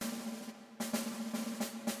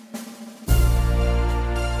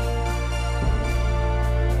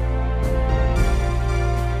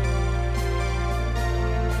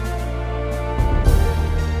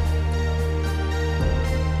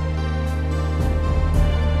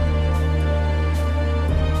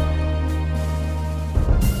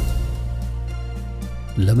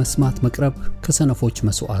ለመስማት መቅረብ ከሰነፎች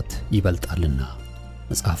መስዋዕት ይበልጣልና።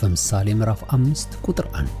 መጽሐፈ ምሳሌ ምዕራፍ 5 ቁጥር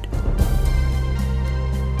 1።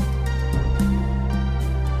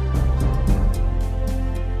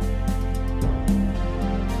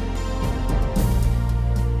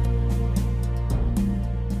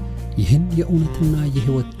 ይህን የእውነትና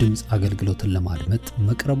የሕይወት ድምጽ አገልግሎትን ለማድመጥ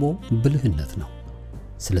መቅረቦ ብልህነት ነው።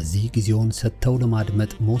 ስለዚህ ጊዜውን ሰጥተው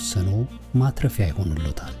ለማድመጥ መወሰኖ ማትረፊያ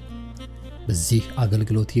ይሆንልዎታል። በዚህ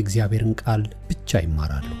አገልግሎት የእግዚአብሔርን ቃል ብቻ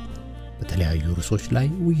ይማራሉ። በተለያዩ ርዕሶች ላይ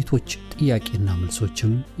ውይይቶች፣ ጥያቄና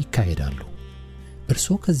መልሶችም ይካሄዳሉ።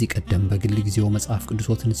 እርስዎ ከዚህ ቀደም በግል ጊዜው መጽሐፍ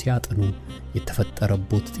ቅዱሶትን ሲያጠኑ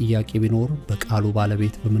የተፈጠረቦት ጥያቄ ቢኖር በቃሉ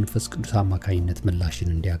ባለቤት በመንፈስ ቅዱስ አማካኝነት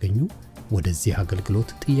ምላሽን እንዲያገኙ ወደዚህ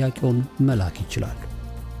አገልግሎት ጥያቄውን መላክ ይችላሉ።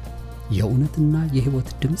 የእውነትና የሕይወት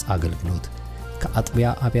ድምጽ አገልግሎት ከአጥቢያ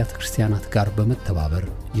አብያተ ክርስቲያናት ጋር በመተባበር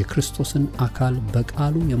የክርስቶስን አካል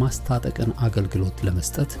በቃሉ የማስታጠቅን አገልግሎት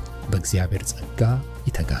ለመስጠት በእግዚአብሔር ጸጋ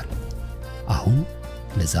ይተጋል። አሁን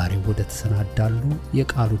ለዛሬው ወደ ተሰናዳሉ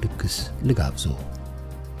የቃሉ ድግስ ልጋብዞ።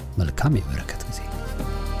 መልካም የበረከት ጊዜ።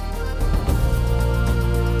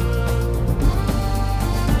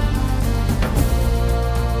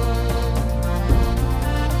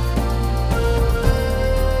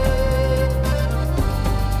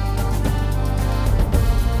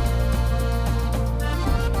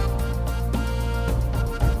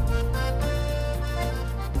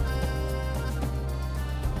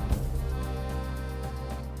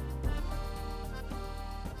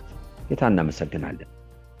 ጌታን እናመሰግናለን።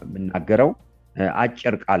 የምናገረው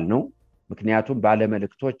አጭር ቃል ነው፣ ምክንያቱም ባለ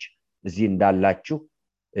መልእክቶች እዚህ እንዳላችሁ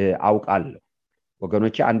አውቃለሁ።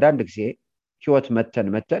 ወገኖቼ አንዳንድ ጊዜ ሕይወት መተን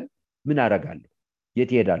ምን አደርጋለሁ፣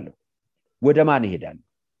 የት እሄዳለሁ፣ ወደ ማን እሄዳለሁ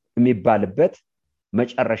የሚባልበት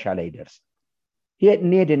መጨረሻ ላይ ይደርስ።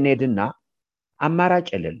 እንሄድና አማራጭ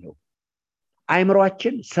የሌለው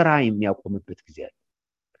አይምሮአችን ስራ የሚያቆምበት ጊዜ አለ።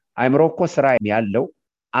 አይምሮ እኮ ስራ ያለው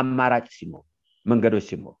አማራጭ ሲኖር፣ መንገዶች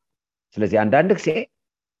ሲኖር። ስለዚህ አንዳንድ ጊዜ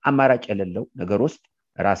አማራጭ የሌለው ነገር ውስጥ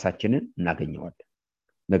ራሳችንን እናገኘዋለን።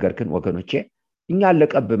 ነገር ግን ወገኖቼ እኛ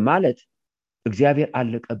አለቀብን ማለት እግዚአብሔር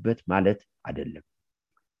አለቀበት ማለት አይደለም።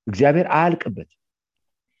 እግዚአብሔር አያልቅበት።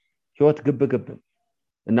 ሕይወት ግብ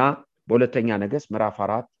እና በሁለተኛ ነገሥት ምዕራፍ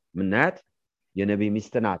 4 ምናያት የነቢይ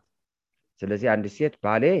ሚስት ናት። ስለዚህ አንድ ሴት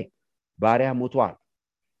ባሪያ ሞቷል፣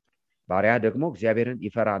 ባሪያ ደግሞ እግዚአብሔርን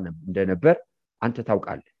ይፈራ እንደነበር አንተ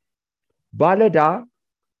ታውቃለህ። ባለዳ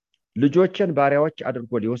ልጆችን ባሪያዎች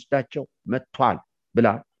አድርጎ ሊወስዳቸው መጥቷል ብላ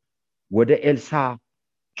ወደ ኤልሳ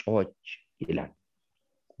ጮኸች ይላል።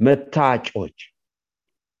 መታ ጮኸች፣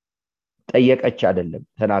 ጠየቀች አይደለም፣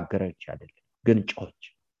 ተናገረች አይደለም፣ ግን ጮኸች፣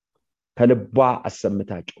 ከልቧ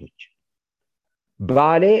አሰምታ ጮኸች።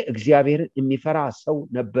 ባሌ እግዚአብሔርን የሚፈራ ሰው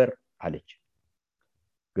ነበር አለች።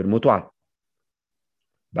 ግን ሞቷል፣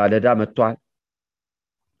 ባለዳ መጥቷል፣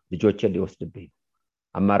 ልጆችን ሊወስድብኝ፣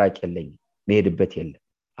 አማራጭ የለኝም፣ መሄድበት የለም፣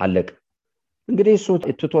 አለቀ። እንግዲህ እሱ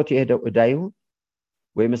ትቶት የሄደው ዕዳ ይሁን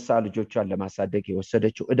ወይም እሷ ልጆቿን ለማሳደግ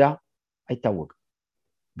የወሰደችው ዕዳ አይታወቅም፣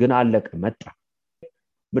 ግን አለቀ፣ መጣ።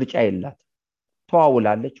 ምርጫ የላት፣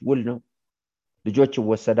 ተዋውላለች፣ ውል ነው። ልጆች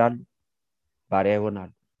ይወሰዳሉ፣ ባሪያ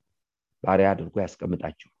ይሆናሉ፣ ባሪያ አድርጎ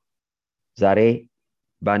ያስቀምጣቸው። ዛሬ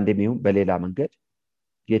በአንድም ይሁን በሌላ መንገድ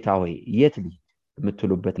ጌታ ሆይ የት ልሂድ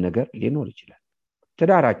የምትሉበት ነገር ሊኖር ይችላል።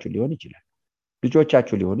 ትዳራችሁ ሊሆን ይችላል፣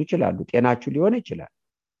 ልጆቻችሁ ሊሆኑ ይችላሉ፣ ጤናችሁ ሊሆን ይችላል፣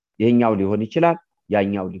 የኛው ሊሆን ይችላል፣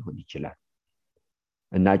 ያኛው ሊሆን ይችላል።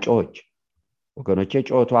 እና ጮኸች ወገኖቼ።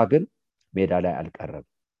 ጮኸቷ ግን ሜዳ ላይ አልቀረም።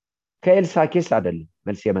 ከኤልሳ ኬስ አይደለም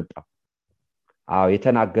መልስ የመጣው።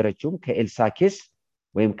 የተናገረችውም ከኤልሳ ኬስ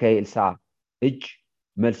ወይም ከኤልሳ እጅ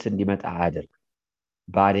መልስ እንዲመጣ አያደርግ።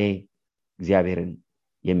 ባሌ እግዚአብሔርን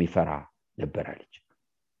የሚፈራ ነበር አለች።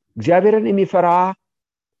 እግዚአብሔርን የሚፈራ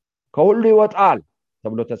ከሁሉ ይወጣል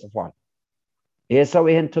ተብሎ ተጽፏል። ይሄ ሰው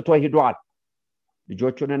ይሄን ትቶ ሂዷል፣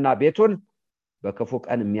 ልጆቹንና ቤቱን በክፉ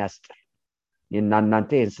ቀን የሚያስጥል። እኔና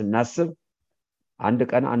እናንተ ይሄን ስናስብ አንድ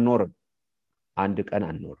ቀን አንኖርም።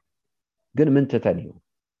 ግን ምን ትተን ይሆን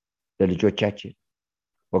ለልጆቻችን?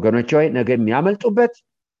 ወገኖቼ ሆይ ነገ የሚያመልጡበት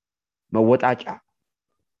መወጣጫ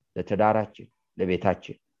ለትዳራችን፣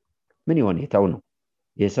 ለቤታችን ምን ይሆን የተው ነው?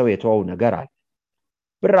 የሰው የተወው ነገር አለ።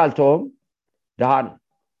 ብር አልተወም፣ ድሃ ነው።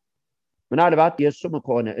 ምናልባት የእሱም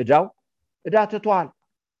ከሆነ ዕዳ ትቷል።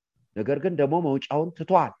 ነገር ግን ደግሞ መውጫውን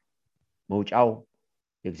ትቷል። መውጫው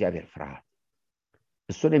የእግዚአብሔር ፍርሃት።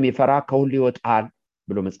 እሱን የሚፈራ ከሁሉ ይወጣል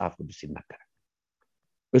ብሎ መጽሐፍ ቅዱስ ይናገራል።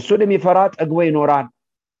 እሱን የሚፈራ ጠግቦ ይኖራል፣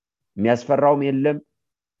 የሚያስፈራውም የለም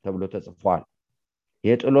ተብሎ ተጽፏል።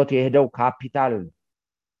 የጥሎት የሄደው ካፒታል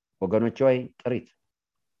ወገኖቼ ሆይ ጥሪት።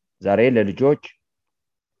 ዛሬ ለልጆች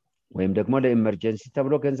ወይም ደግሞ ለኢመርጀንሲ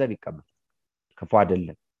ተብሎ ገንዘብ ይቀመጣል። ክፉ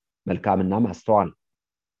አይደለም፣ መልካምና ማስተዋል።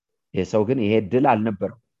 የሰው ግን ይሄ ድል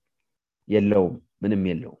አልነበረው፣ የለውም፣ ምንም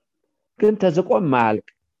የለውም። ግን ተዝቆ የማያልቅ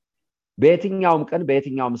በየትኛውም ቀን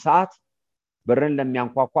በየትኛውም ሰዓት በርን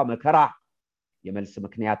ለሚያንኳኳ መከራ የመልስ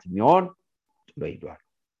ምክንያት የሚሆን ጥሎ ሄዷል።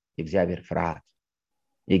 የእግዚአብሔር ፍርሃት፣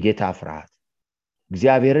 የጌታ ፍርሃት።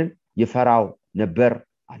 እግዚአብሔርን ይፈራው ነበር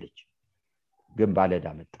አለች። ግን ባለዕዳ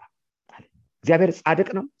መጣ አለ። እግዚአብሔር ጻድቅ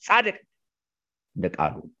ነው፣ ጻድቅ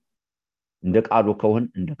እንደ ቃሉ ከሆን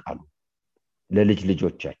እንደ ቃሉ ለልጅ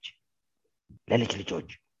ልጆቻችን ለልጅ ልጆች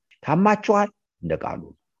ታማችኋል፣ እንደ ቃሉ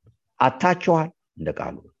አታችኋል፣ እንደ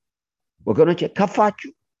ቃሉ ወገኖቼ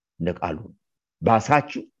ከፋችሁ፣ እንደ ቃሉ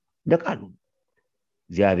ባሳችሁ፣ እንደ ቃሉ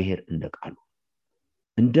እግዚአብሔር እንደ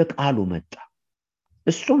ቃሉ መጣ።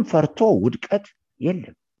 እሱም ፈርቶ ውድቀት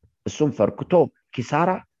የለም፣ እሱም ፈርክቶ ኪሳራ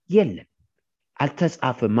የለም።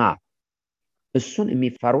 አልተጻፈማ። እሱን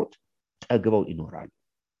የሚፈሩት ጠግበው ይኖራሉ፣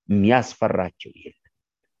 የሚያስፈራቸው የለም።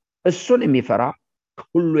 እሱን የሚፈራ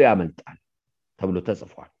ሁሉ ያመልጣል ተብሎ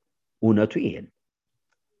ተጽፏል። እውነቱ ይሄ ነው።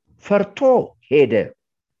 ፈርቶ ሄደ፣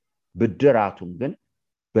 ብድራቱን ግን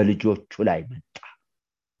በልጆቹ ላይ መጣ።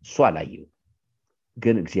 እሱ አላየው፣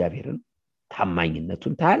 ግን እግዚአብሔርን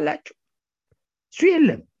ታማኝነቱን ታያላችሁ። እሱ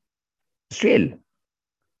የለም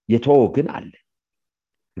የተወው ግን አለ።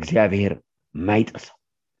 እግዚአብሔር ማይጥሰው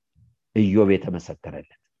ኢዮብ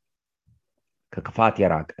የተመሰከረለት ከክፋት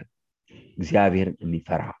የራቀ እግዚአብሔርን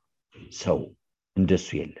የሚፈራ ሰው እንደሱ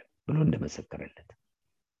የለም ብሎ እንደመሰከረለት።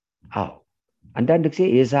 አዎ አንዳንድ ጊዜ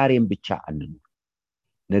የዛሬን ብቻ አንኑር፣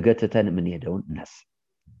 ነገ ትተን ምን ሄደውን እናስብ።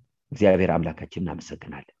 እግዚአብሔር አምላካችንን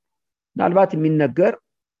እናመሰግናለን። ምናልባት የሚነገር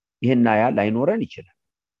ይሄና ያ ላይኖረን ይችላል፣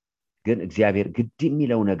 ግን እግዚአብሔር ግድ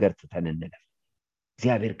የሚለው ነገር ትተን እንለፍ።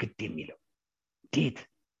 እግዚአብሔር ግድ የሚለው እንዴት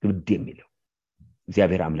ግድ የሚለው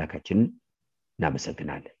እግዚአብሔር አምላካችንን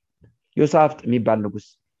እናመሰግናለን። ዮሳፍጥ የሚባል ንጉስ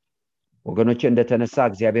ወገኖቼ እንደተነሳ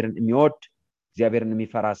እግዚአብሔርን የሚወድ እግዚአብሔርን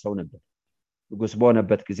የሚፈራ ሰው ነበር። ንጉስ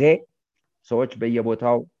በሆነበት ጊዜ ሰዎች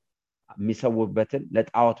በየቦታው የሚሰውበትን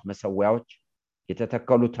ለጣዖት መሰዊያዎች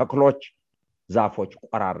የተተከሉ ተክሎች፣ ዛፎች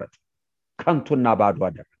ቆራረጠ፣ ከንቱና ባዶ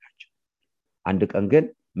አደረጋቸው። አንድ ቀን ግን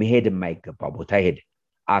መሄድ የማይገባ ቦታ ሄደ።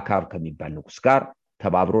 አካብ ከሚባል ንጉስ ጋር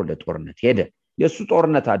ተባብሮ ለጦርነት ሄደ። የሱ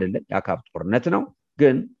ጦርነት አይደለም፣ የአካብ ጦርነት ነው።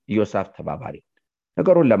 ግን ኢዮሳፍጥ ተባባሪ።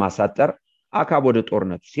 ነገሩን ለማሳጠር አካብ ወደ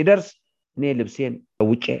ጦርነቱ ሲደርስ እኔ ልብሴን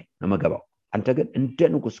ውጬ ነው መገባው፣ አንተ ግን እንደ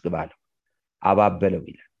ንጉስ ግባ አለው። አባበለው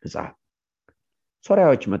ይላል መጽሐፍ።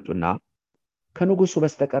 ሶርያዎች መጡና ከንጉሱ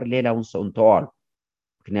በስተቀር ሌላውን ሰው ተዋሉ፣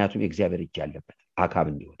 ምክንያቱም የእግዚአብሔር እጅ ያለበት አካብ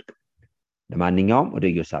እንዲወድቅ። ለማንኛውም ወደ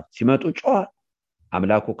ኢዮሳፍጥ ሲመጡ ጮኸ፣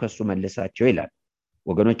 አምላኩ ከሱ መለሳቸው ይላል።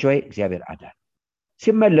 ወገኖች ሆይ እግዚአብሔር አዳነ።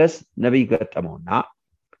 ሲመለስ ነብይ ገጠመውና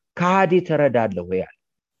ከሃዲ ተረዳለህ ወይ አለ።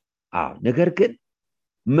 አዎ፣ ነገር ግን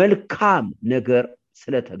መልካም ነገር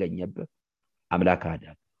ስለተገኘበት አምላክ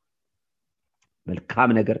አዳነ። መልካም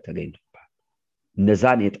ነገር ተገኝቶባል።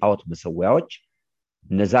 እነዛን የጣዖት መሰዊያዎች፣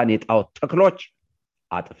 እነዛን የጣዖት ተክሎች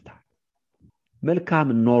አጥፍታል። መልካም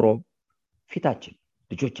ኖሮ ፊታችን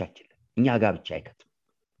ልጆቻችን እኛ ጋር ብቻ አይከትም፣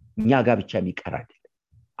 እኛ ጋር ብቻ የሚቀር አይደለም፣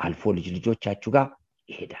 አልፎ ልጆቻችሁ ጋር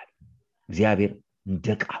ይሄዳል። እግዚአብሔር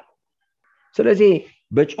እንደቃሉ። ስለዚህ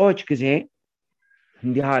በጮች ጊዜ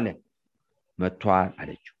እንዲህ አለ፣ መጥቷል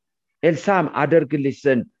አለችው። ኤልሳም አደርግልሽ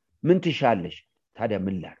ዘንድ ምን ትሻለሽ? ታዲያ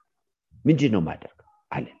ምን ላድርግ? ምንድነው ማድረግ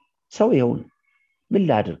አለ። ሰው ይሁን ምን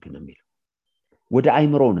ላድርግ ነው የሚለው፣ ወደ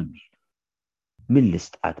አይምሮ ነው የሚሄድ። ምን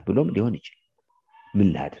ልስጣት ብሎም ሊሆን ይችላል። ምን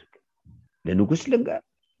ላድርግ? ለንጉስ ልንገር፣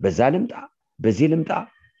 በዛ ልምጣ፣ በዚህ ልምጣ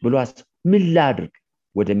ብሎ ምን ላድርግ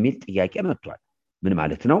ወደሚል ጥያቄ መጥቷል። ምን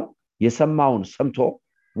ማለት ነው? የሰማውን ሰምቶ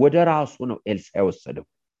ወደ ራሱ ነው ኤልሳ የወሰደው።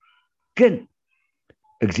 ግን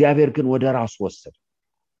እግዚአብሔር ግን ወደ ራሱ ወሰደ።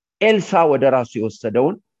 ኤልሳ ወደ ራሱ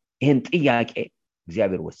የወሰደውን ይህን ጥያቄ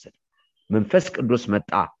እግዚአብሔር ወሰደ። መንፈስ ቅዱስ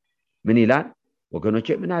መጣ። ምን ይላል? ወገኖቼ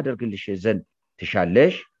ምን አደርግልሽ ዘንድ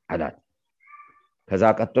ትሻለሽ አላት። ከዛ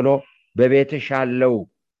ቀጥሎ በቤትሽ ያለው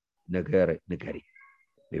ነገር ንገሪ፣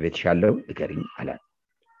 በቤትሽ ያለው ንገሪኝ አላት።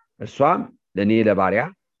 እርሷም ለኔ ለባሪያ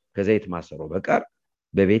ከዘይት ማሰሮ በቀር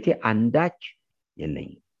በቤቴ አንዳች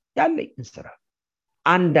የለኝም፣ ያለኝ እንስራ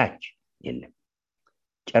አንዳች የለም።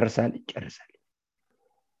 ጨርሳለች።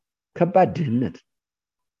 ከባድ ድህነት፣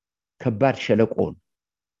 ከባድ ሸለቆ፣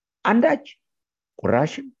 አንዳች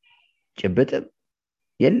ቁራሽም ጭብጥም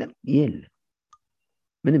የለም፣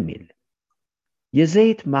 ምንም የለም።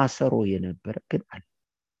 የዘይት ማሰሮ የነበረ ግን አለ፣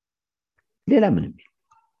 ሌላ ምንም የለም።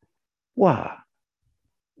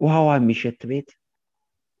 ውሃዋ የሚሸት ቤት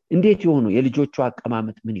እንዴት ይሆኑ? የልጆቹ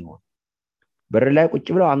አቀማመጥ ምን ይሆን? በር ላይ ቁጭ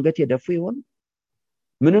ብለው አንገት የደፉ ይሆን?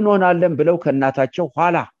 ምን እንሆናለን ብለው ከእናታቸው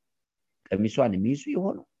ኋላ ቀሚሷን የሚይዙ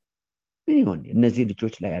ይሆኑ? ምን ይሆን? እነዚህ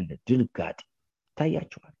ልጆች ላይ ያለ ድንጋጤ፣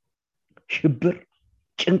 ታያችኋል። ሽብር፣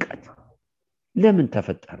 ጭንቀት ለምን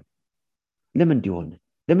ተፈጠረ? ለምን እንዲሆን?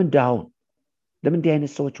 ለምን ዳውን? ለምን እንዲህ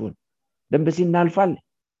አይነት ሰዎች ሆን? ለምን በዚህ እናልፋለን?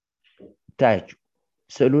 ታያችሁ።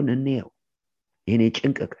 ስዕሉን እንየው። ይሄን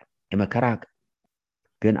የጭንቅ ቀን፣ የመከራ ቀን።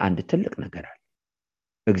 ግን አንድ ትልቅ ነገር አለ።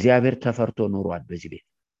 እግዚአብሔር ተፈርቶ ኖሯል በዚህ ቤት።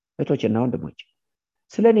 እህቶችና ወንድሞች፣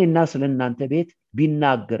 ስለኔና ስለናንተ ቤት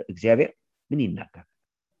ቢናገር እግዚአብሔር ምን ይናገር?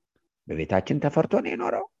 በቤታችን ተፈርቶ ነው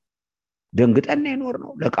የኖረው። ደንግጠን ነው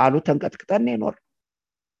የኖርነው። ለቃሉ ተንቀጥቅጠን ነው የኖርነው።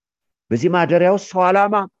 በዚህ ማደሪያ ውስጥ ሰው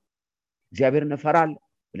ዓላማ እግዚአብሔርን እፈራለሁ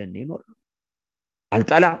ብለን ነው የኖርነው።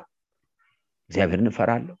 አልጠላም፣ እግዚአብሔርን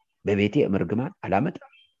እፈራለሁ። በቤቴ እርግማን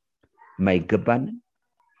አላመጣም። የማይገባንን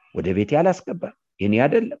ወደ ቤቴ አላስገባም። የኔ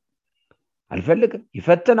አይደለም፣ አልፈልግም።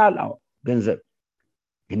 ይፈትናል፣ አዎ፣ ገንዘብ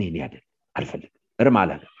ግን የኔ አይደለም፣ አልፈልግም። እርም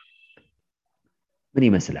አላገባም። ምን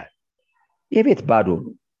ይመስላል? የቤት ባዶ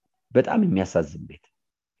ነው። በጣም የሚያሳዝን ቤት።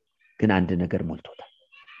 ግን አንድ ነገር ሞልቶታል።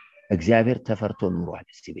 እግዚአብሔር ተፈርቶ ኑሯል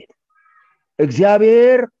እዚህ ቤት።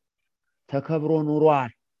 እግዚአብሔር ተከብሮ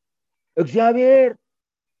ኑሯል። እግዚአብሔር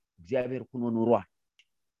ሆኖ ኑሯል።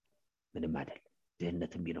 ምንም አይደለም።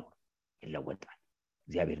 ድህነትም ቢኖር ይለወጣል።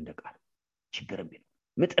 እግዚአብሔር እንደቃል። ችግርም ቢኖር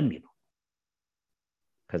ምጥም ቢኖር።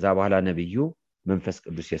 ከዛ በኋላ ነብዩ መንፈስ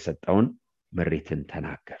ቅዱስ የሰጠውን ምሪትን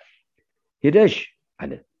ተናገረ። ሄደሽ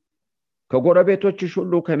አለ ከጎረቤቶችሽ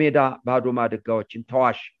ሁሉ ከሜዳ ባዶ ማድጋዎችን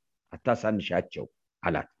ተዋሽ፣ አታሳንሻቸው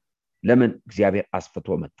አላት። ለምን? እግዚአብሔር አስፍቶ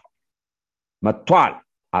መጥቷል።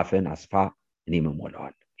 አፍን አስፋ እኔም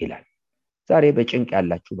እሞላዋለሁ ይላል። ዛሬ በጭንቅ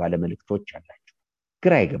ያላችሁ ባለመልእክቶች አላችሁ፣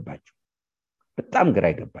 ግራ ይገባችሁ፣ በጣም ግራ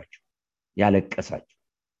ይገባችሁ፣ ያለቀሳችሁ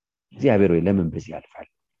እግዚአብሔር ወይ ለምን በዚህ ያልፋል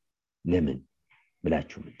ለምን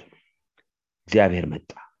ብላችሁ ምትሉ፣ እግዚአብሔር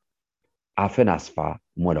መጣ። አፍን አስፋ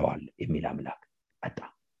እሞላዋለሁ የሚል አምላክ መጣ።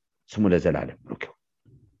 ስሙ ለዘላለም ብሩክ ይሁን።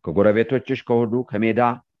 ከጎረቤቶችሽ ከሁሉ ከሜዳ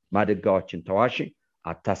ማድጋዎችን ተዋሽ፣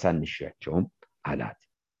 አታሳንሻቸውም አላት።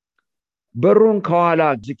 በሩን ከኋላ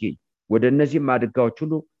ዝጊ፣ ወደ እነዚህ ማድጋዎች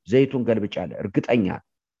ሁሉ ዘይቱን ገልብጫለሁ።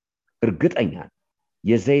 እርግጠኛ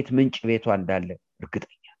የዘይት ምንጭ ቤቷ እንዳለ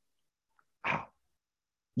እርግጠኛ። አዎ፣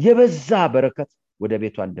 የበዛ በረከት ወደ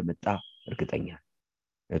ቤቷ እንደመጣ እርግጠኛ።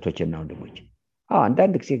 እህቶችና ወንድሞች፣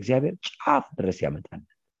 አንዳንድ ጊዜ እግዚአብሔር ጫፍ ድረስ ያመጣል።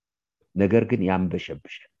 ነገር ግን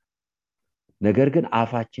ያንበሸብሻል። ነገር ግን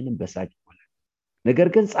አፋችንን በሳቅ ይሞላል። ነገር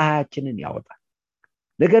ግን ፀሐያችንን ያወጣል።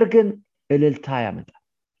 ነገር ግን እልልታ ያመጣል።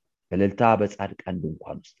 እልልታ በጻድቃን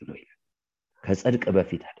ድንኳን ውስጥ ነው ይላል። ከጽድቅ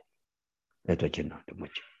በፊት አይደል። እህቶችና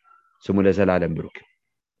ወንድሞች፣ ስሙ ለዘላለም ብሩክ።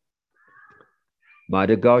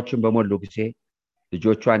 ማድጋዎችን በሞሉ ጊዜ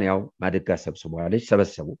ልጆቿን ያው ማድጋ ሰብስበዋለች።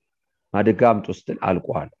 ሰበሰቡ። ማድጋ አምጡ ስትል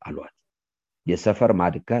አልቋል አሏት። የሰፈር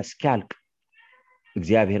ማድጋ እስኪያልቅ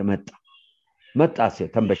እግዚአብሔር መጣ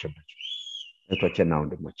ተንበሸበች። እህቶችና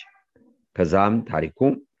ወንድሞች፣ ከዛም ታሪኩ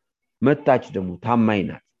መጣች። ደግሞ ታማኝ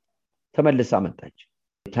ናት። ተመልሳ መጣች።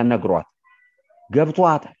 ተነግሯት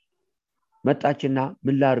ገብቷታል። መጣችና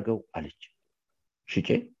ምን ላርገው አለች። ሽጬ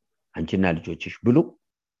አንቺና ልጆችሽ ብሉ፣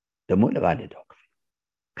 ደግሞ ለባለዕዳው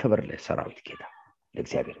ክብር ለሰራዊት ጌታ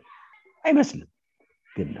ለእግዚአብሔር። አይመስልም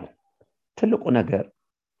ግን ነው ትልቁ ነገር።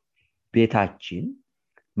 ቤታችን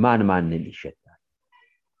ማንን ይሸታል?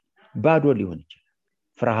 ባዶ ሊሆን ይችላል።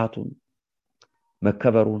 ፍርሃቱን፣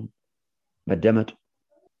 መከበሩን፣ መደመጡ።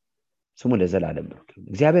 ስሙ ለዘላለም ብሩክ ይሁን።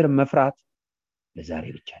 እግዚአብሔርን መፍራት ለዛሬ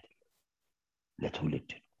ብቻ አይደለም፣ ለትውልድ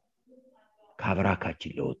ነው።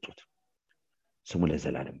 ከአብራካችን ለወጡት ስሙ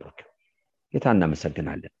ለዘላለም ብሩክ ይሁን። ጌታ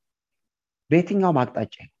እናመሰግናለን። በየትኛው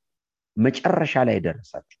አቅጣጫ መጨረሻ ላይ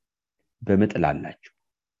ደረሳችሁ፣ በምጥ ላላችሁ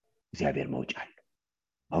እግዚአብሔር መውጫ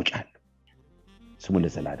አለው። ስሙ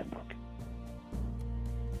ለዘላለም ብሩክ ይሁን።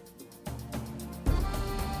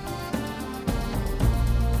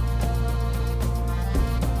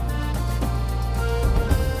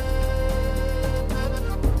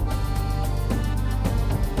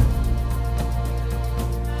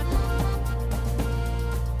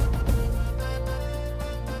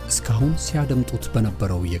 እስካሁን ሲያደምጡት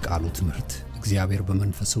በነበረው የቃሉ ትምህርት እግዚአብሔር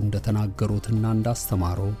በመንፈሱ እንደተናገሩትና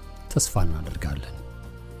እንዳስተማረው ተስፋ እናደርጋለን።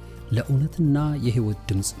 ለእውነትና የሕይወት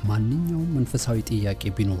ድምጽ ማንኛውም መንፈሳዊ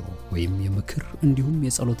ጥያቄ ቢኖሩ ወይም የምክር እንዲሁም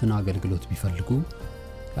የጸሎትን አገልግሎት ቢፈልጉ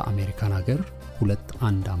ለአሜሪካን ሀገር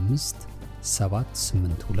 215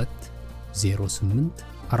 782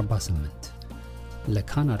 0848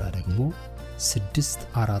 ለካናዳ ደግሞ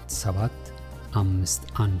 647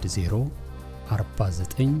 510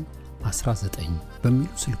 4919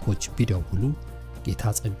 በሚሉ ስልኮች ቢደውሉ ጌታ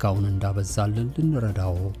ጸጋውን እንዳበዛልን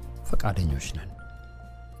ልንረዳው ፈቃደኞች ነን።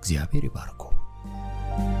 እግዚአብሔር ይባርኮ።